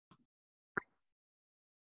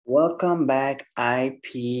Welcome back,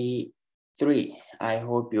 IP3. I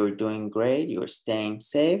hope you're doing great, you're staying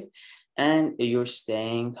safe, and you're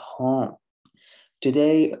staying home.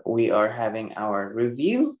 Today, we are having our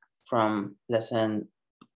review from lesson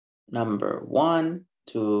number 1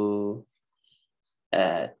 to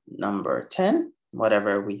number 10,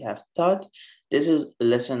 whatever we have taught. This is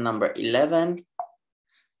lesson number 11,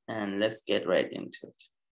 and let's get right into it.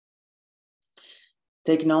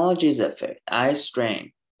 Technology's effect, eye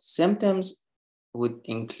strain. Symptoms would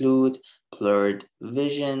include blurred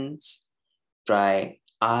visions, dry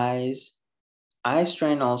eyes. Eye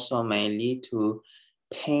strain also may lead to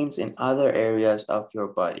pains in other areas of your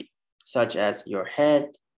body, such as your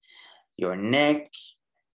head, your neck,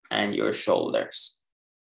 and your shoulders.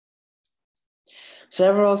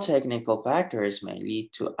 Several technical factors may lead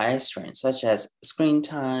to eye strain, such as screen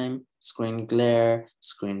time, screen glare,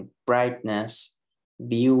 screen brightness,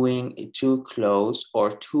 viewing too close or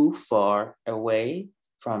too far away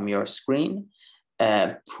from your screen,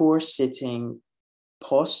 poor sitting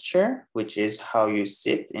posture, which is how you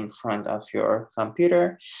sit in front of your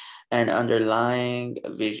computer, and underlying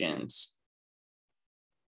visions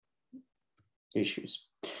issues.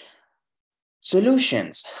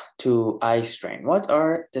 Solutions to eye strain. What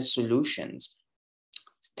are the solutions?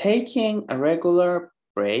 Taking a regular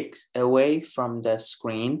breaks away from the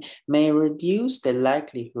screen may reduce the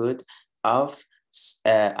likelihood of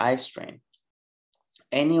eye strain.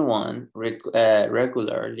 Anyone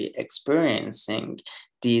regularly experiencing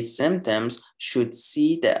these symptoms should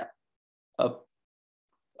see the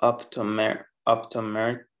optometrist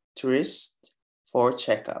for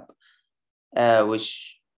checkup,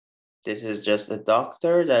 which this is just a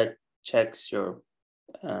doctor that checks your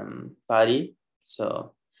body.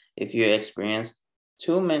 So if you experience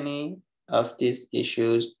too many of these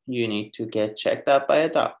issues, you need to get checked out by a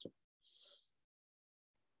doctor.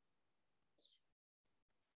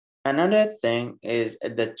 Another thing is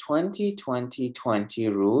the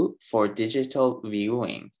 20-20-20 rule for digital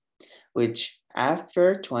viewing, which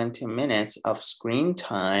after 20 minutes of screen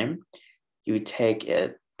time, you take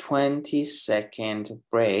a 20-second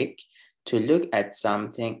break to look at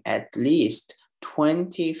something at least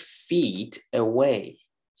 20 feet away.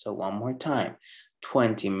 So one more time,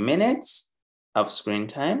 20 minutes of screen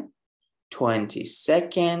time,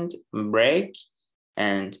 20-second break,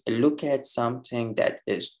 and look at something that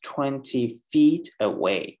is 20 feet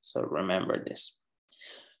away. So remember this.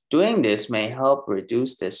 Doing this may help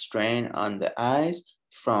reduce the strain on the eyes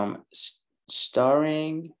from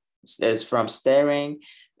staring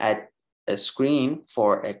at a screen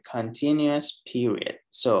for a continuous period.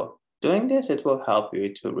 So doing this, it will help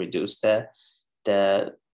you to reduce the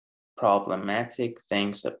problematic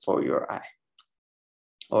things for your eye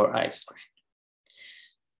or eye strain.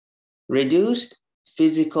 Reduced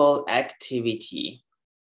physical activity.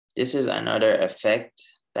 This is another effect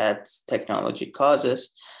that technology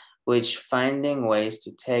causes, which finding ways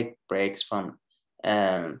to take breaks from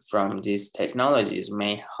these technologies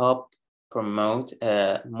may help promote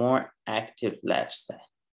a more active lifestyle,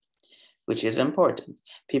 which is important.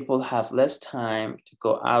 People have less time to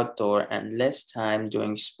go outdoor and less time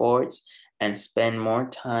doing sports and spend more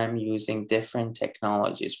time using different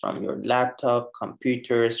technologies from your laptop,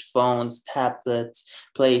 computers, phones, tablets,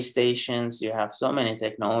 PlayStations. You have so many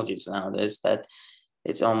technologies nowadays that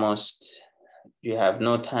it's almost, you have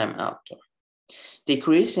no time outdoor.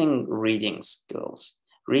 Decreasing reading skills.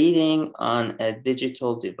 Reading on a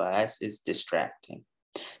digital device is distracting.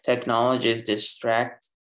 Technologies distract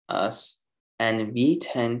us and we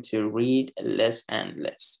tend to read less and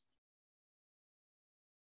less.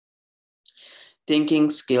 Thinking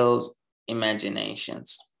skills,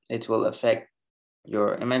 imaginations. It will affect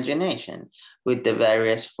your imagination with the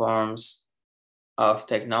various forms of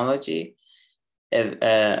technology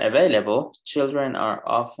available. Children are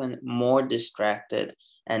often more distracted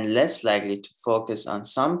and less likely to focus on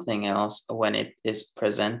something else when it is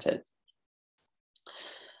presented.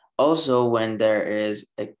 Also, when there is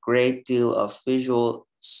a great deal of visual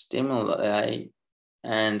stimuli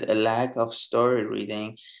and a lack of story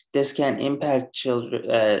reading, this can impact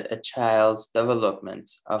a child's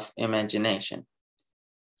development of imagination.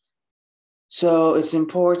 So it's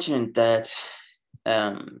important that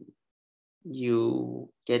you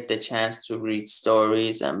get the chance to read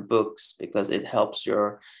stories and books because it helps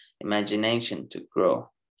your imagination to grow.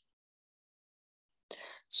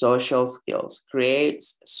 Social skills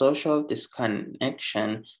creates social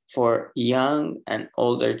disconnection for young and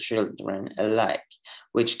older children alike,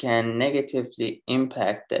 which can negatively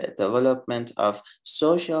impact the development of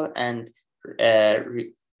social and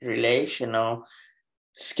relational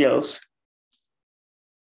skills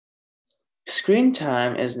Screen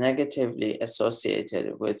time is negatively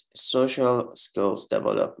associated with social skills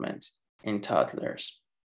development in toddlers.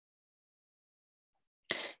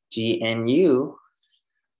 GNU.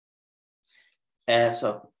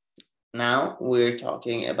 So now we're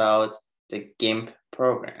talking about the GIMP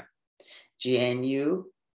program. GNU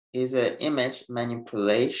is an image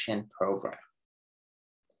manipulation program.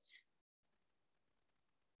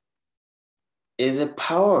 It's a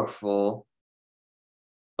powerful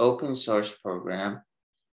open source program,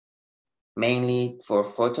 mainly for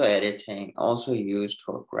photo editing, also used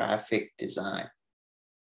for graphic design.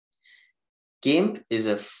 GIMP is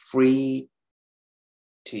a free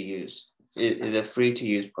to use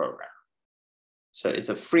program. So it's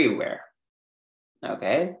a freeware,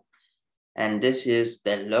 okay? And this is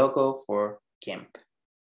the logo for GIMP.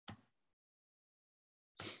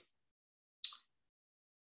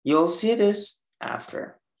 You'll see this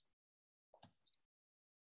after.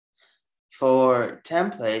 For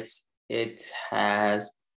templates, it has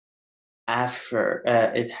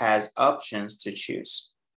options to choose.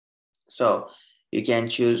 So you can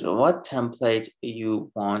choose what template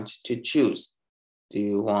you want to choose. Do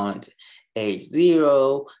you want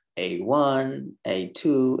A0, A1,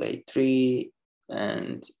 A2, A3,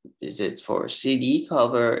 and is it for CD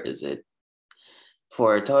cover? Is it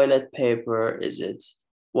for toilet paper?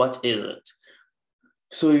 What is it?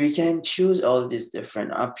 So you can choose all these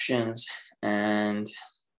different options and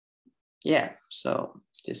yeah, so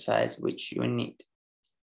decide which you need.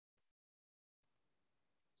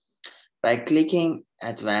 By clicking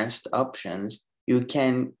advanced options, you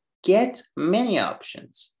can get many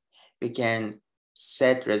options. You can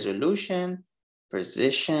set resolution,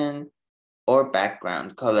 position, or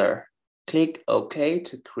background color. Click OK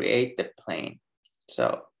to create the plane.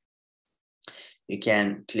 So you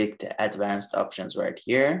can click the advanced options right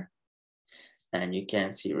here, and you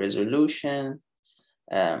can see resolution,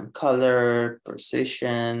 color,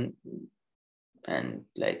 position, and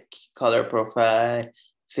like color profile,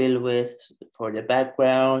 fill width for the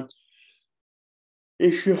background.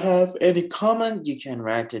 If you have any comment, you can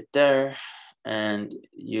write it there, and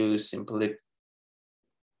you simply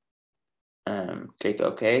click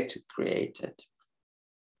OK to create it.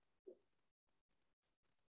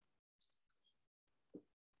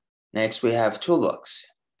 Next, we have toolbox.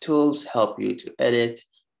 Tools help you to edit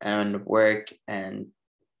and work on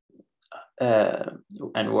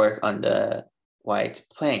the white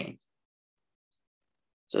plane.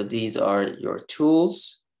 So these are your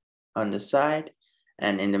tools on the side,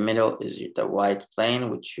 and in the middle is the white plane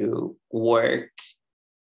which you work,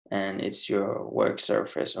 and it's your work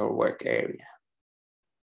surface or work area.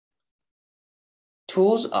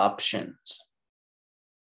 Tools options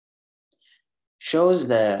shows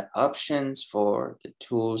the options for the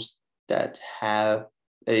tools that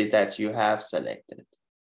you have selected.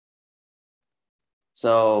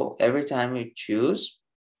 So every time you choose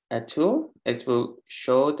a tool, it will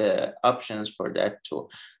show the options for that tool.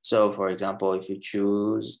 So for example, if you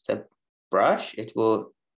choose the brush, it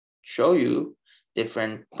will show you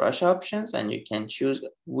different brush options, and you can choose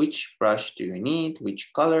which brush do you need, which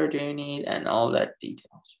color do you need, and all that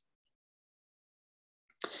details.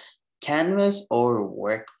 Canvas or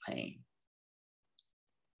work plane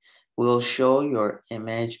will show your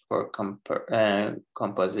image or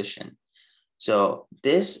composition. So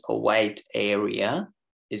this white area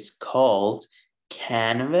is called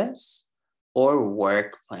canvas or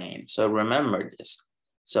work plane. So remember this.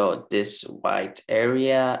 So this white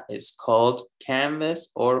area is called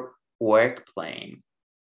canvas or work plane.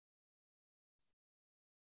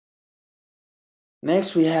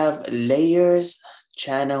 Next, we have layers,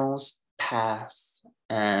 channels, paths,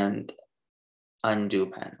 and undo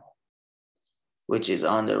panel, which is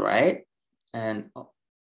on the right and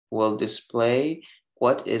will display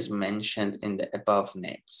what is mentioned in the above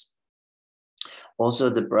names. Also,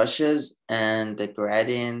 the brushes and the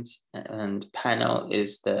gradient and panel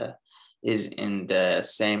is in the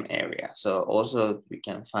same area. So also you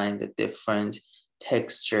can find the different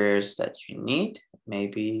textures that you need.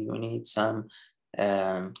 Maybe you need some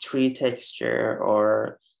tree texture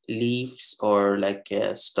or leaves or like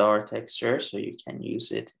a star texture, so you can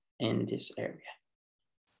use it in this area.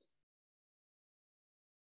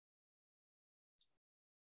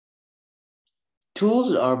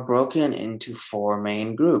 Tools are broken into 4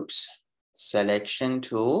 main groups: selection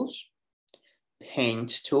tools,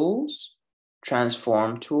 paint tools,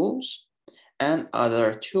 transform tools, and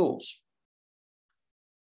other tools,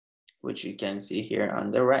 which you can see here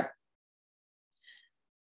on the right.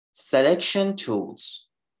 Selection tools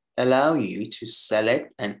allow you to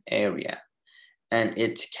select an area, and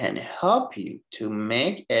it can help you to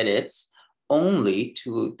make edits only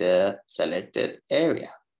to the selected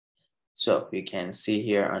area. So you can see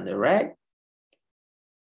here on the right,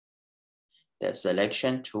 the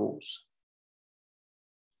selection tools.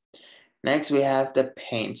 Next, we have the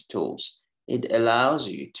paint tools. It allows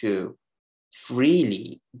you to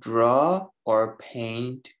freely draw or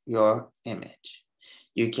paint your image.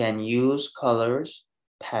 You can use colors,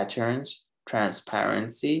 patterns,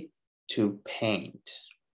 transparency to paint.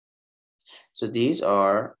 So these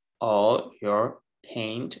are all your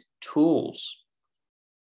paint tools.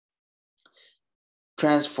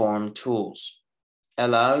 Transform tools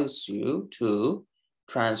allows you to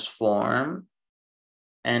transform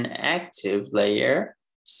an active layer,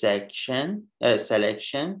 selection,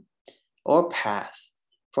 or path.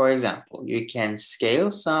 For example, you can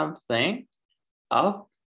scale something up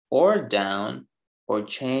or down or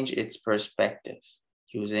change its perspective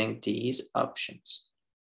using these options.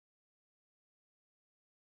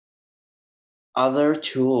 Other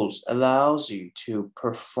tools allows you to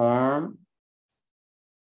perform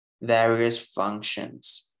various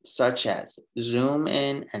functions such as zoom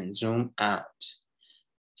in and zoom out,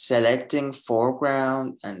 selecting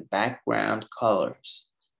foreground and background colors,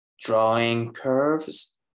 drawing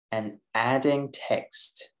curves, and adding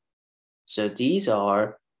text. So these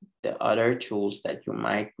are the other tools that you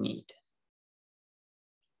might need.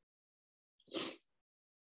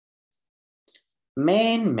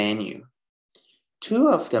 Main menu. Two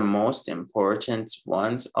of the most important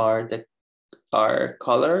ones are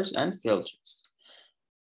colors and filters.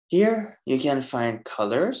 Here you can find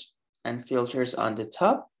colors and filters on the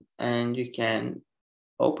top, and you can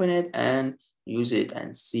open it and use it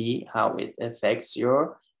and see how it affects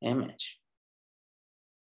your image.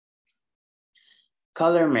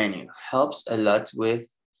 Color menu helps a lot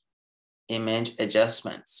with image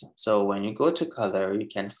adjustments. So when you go to color, you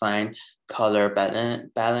can find color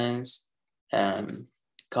balance,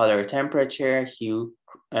 color temperature, hue,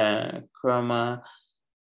 chroma,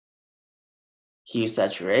 hue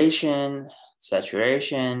saturation,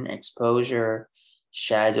 exposure,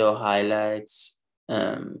 shadow highlights,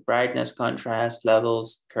 brightness, contrast,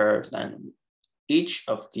 levels, curves, and each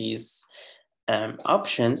of these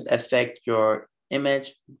options affect your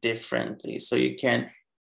image differently. So you can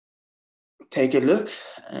take a look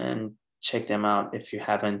and check them out if you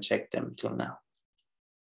haven't checked them till now,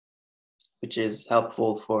 which is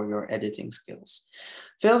helpful for your editing skills.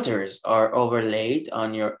 Filters are overlaid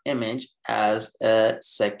on your image as a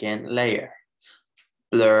second layer.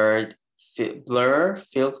 Blur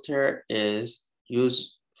filter is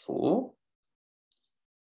useful.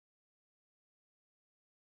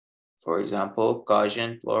 For example,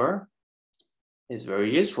 Gaussian blur is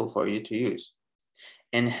very useful for you to use.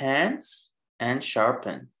 Enhance and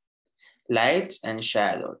sharpen. Light and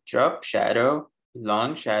shadow. Drop shadow,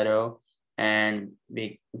 long shadow, and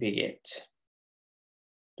vignette.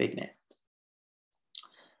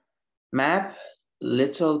 Map,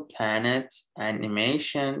 little planet,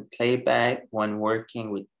 animation, playback when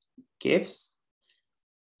working with GIFs.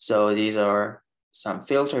 So these are some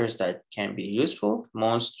filters that can be useful.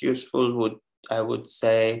 Most useful I would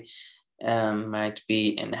say might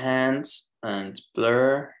be enhance and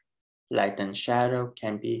blur. Light and shadow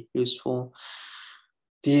can be useful.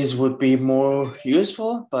 These would be more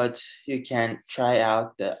useful, but you can try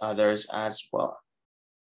out the others as well.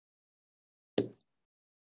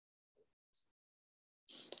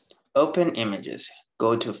 Open images.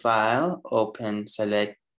 Go to File, Open,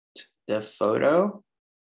 select the photo,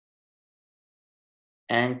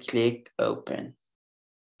 and click Open.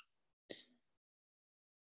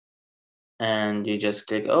 And you just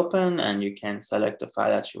click Open, and you can select the file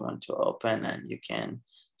that you want to open, and you can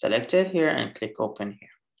select it here and click Open here.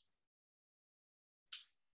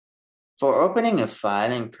 For opening a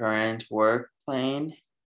file in current work plane,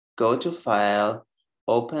 go to File,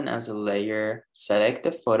 Open as a layer, select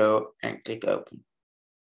the photo, and click Open.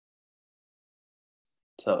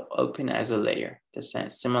 So open as a layer, the same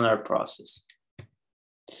similar process.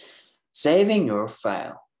 Saving your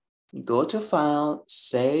file. Go to File,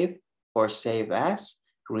 Save or Save As,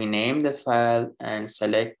 rename the file and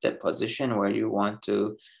select the position where you want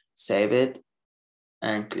to save it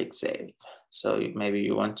and click Save. So maybe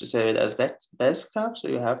you want to save it as desktop, so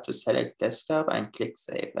you have to select desktop and click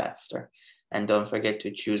Save after. And don't forget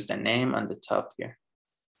to choose the name on the top here.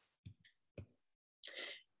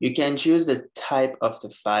 You can choose the type of the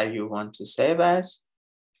file you want to save as.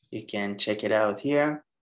 You can check it out here,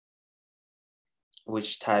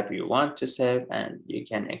 which type you want to save, and you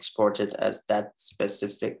can export it as that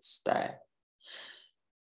specific style.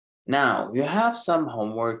 Now, you have some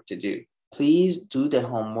homework to do. Please do the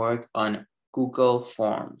homework on Google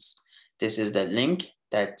Forms. This is the link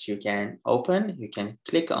that you can open. You can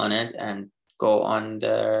click on it and go on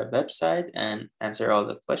the website and answer all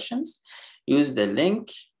the questions. Use the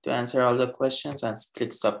link to answer all the questions and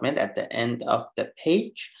click submit at the end of the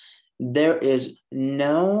page. There is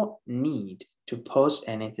no need to post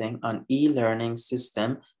anything on e-learning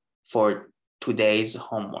system for today's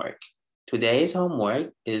homework. Today's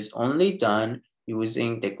homework is only done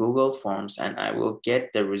using the Google Forms, and I will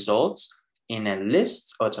get the results in a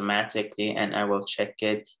list automatically, and I will check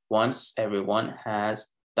it once everyone has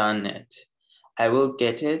done it. I will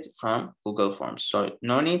get it from Google Forms. So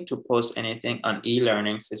no need to post anything on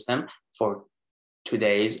e-learning system for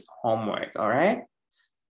today's homework, all right?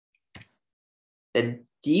 The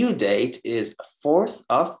due date is 4th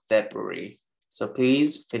of February. So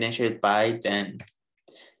please finish it by then.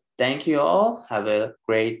 Thank you all. Have a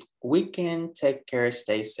great weekend. Take care.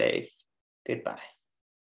 Stay safe. Goodbye.